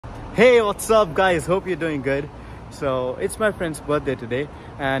Hey, what's up guys? Hope you're doing good. So it's my friend's birthday today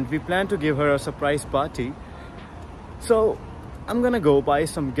and we plan to give her a surprise party. So I'm gonna go buy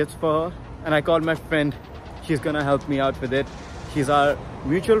some gifts for her and I called my friend. She's gonna help me out with it. She's our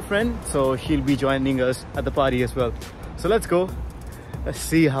mutual friend, so she'll be joining us at the party as well. So let's go. Let's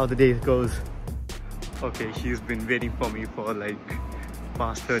see how the day goes. Okay, she's been waiting for me for like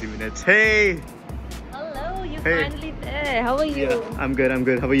past 30 minutes. Hey! Hello, you're Hey. finally there. How are you? Yeah, I'm good, I'm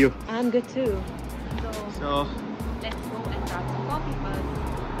good. How are you? I'm good too. So, Let's go and grab some coffee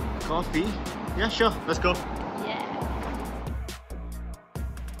first. coffee? Yeah, sure. Let's go. Yeah.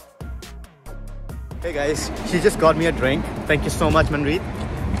 Hey guys, she just got me a drink. Thank you so much, Manpreet.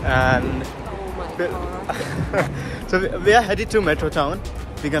 And Oh my god. so we are headed to Metro Town.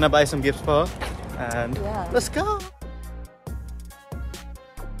 We're gonna buy some gifts for her. And Yeah. let's go.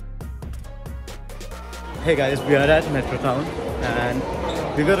 Hey guys, we are at Metro Town and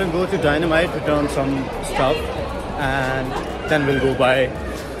we're gonna go to Dynamite, return some stuff, and then we'll go buy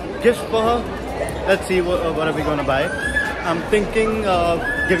gifts for her. Let's see what are we gonna buy. I'm thinking of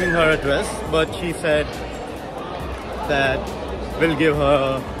giving her a dress, but she said that we'll give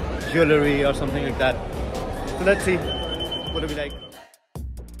her jewelry or something like that. So let's see what do we like.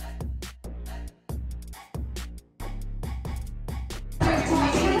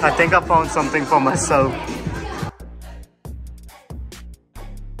 I think I found something for myself.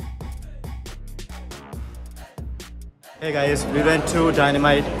 Hey guys, we went to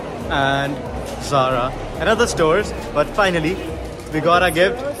Dynamite and Zara and other stores, but finally we got a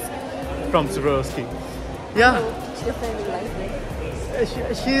gift from Swarovski. Yeah, Your friend will like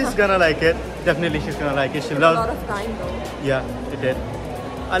it. she's gonna like it. Definitely she's gonna like it. She A lot loves. of time though. Yeah, it did.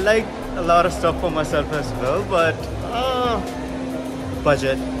 I like a lot of stuff for myself as well, but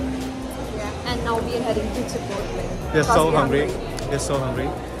budget. Yeah. And now we are heading to Chipotle. We're Because so we are hungry. We're so hungry.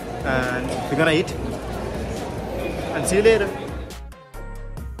 And we're gonna eat. And see you later.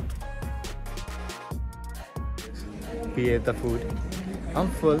 We ate the food. I'm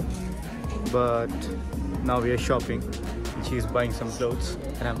full, but now we are shopping. She's buying some clothes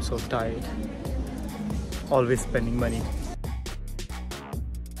and I'm so tired. Always spending money.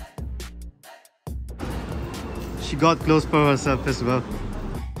 She got clothes for herself as well.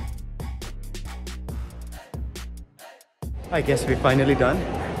 I guess we're finally done.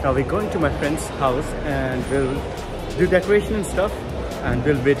 Now we're going to my friend's house and we'll do decoration and stuff and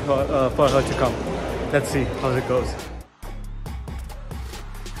we'll wait for her to come. Let's see how it goes.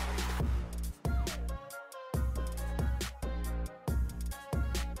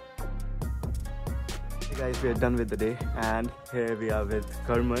 Hey guys, we are done with the day and here we are with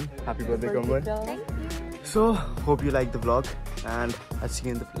Karman. Happy birthday, Karman. Thank you. So, hope you like the vlog and I'll see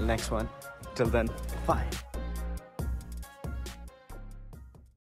you in the next one. Till then, bye.